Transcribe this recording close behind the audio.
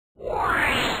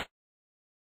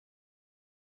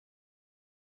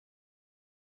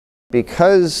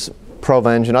Because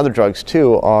Provenge and other drugs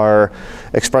too are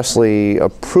expressly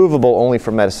approvable only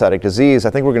for metastatic disease, I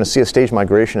think we're going to see a stage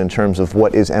migration in terms of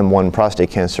what is M1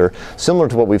 prostate cancer, similar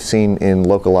to what we've seen in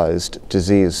localized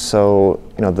disease. So,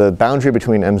 the boundary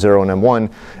between M0 and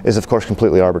M1 is of course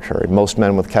completely arbitrary. Most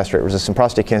men with castrate-resistant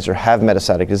prostate cancer have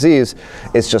metastatic disease.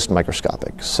 It's just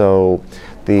microscopic. So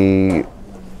the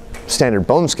standard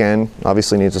bone scan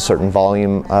obviously needs a certain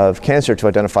volume of cancer to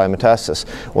identify a metastasis.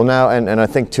 Well now, and I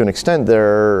think to an extent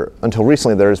until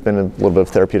recently there has been a little bit of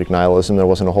therapeutic nihilism. There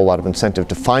wasn't a whole lot of incentive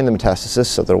to find the metastasis,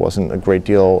 so there wasn't a great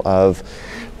deal of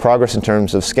progress in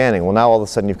terms of scanning. Well now all of a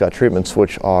sudden you've got treatments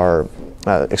which are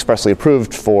expressly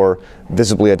approved for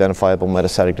visibly identifiable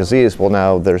metastatic disease. Well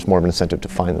now there's more of an incentive to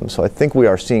find them. So I think we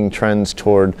are seeing trends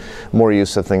toward more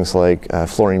use of things like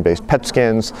fluorine-based PET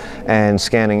scans and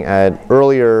scanning at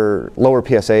lower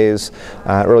PSAs,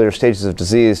 earlier stages of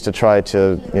disease to try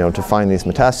to to find these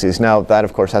metastases. Now that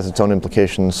of course has its own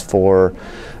implications for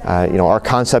our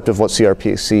concept of what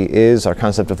CRPC is, our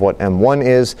concept of what M1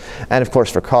 is, and of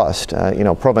course for cost.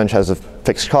 Provenge has a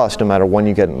fixed cost no matter when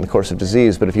you get in the course of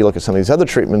disease, but if you look at some of these other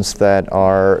treatments that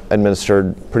are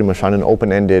administered pretty much on an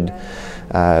open-ended,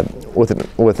 with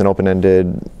an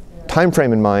open-ended time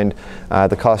frame in mind,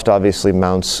 the cost obviously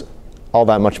mounts all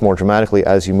that much more dramatically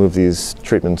as you move these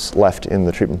treatments left in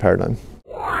the treatment paradigm.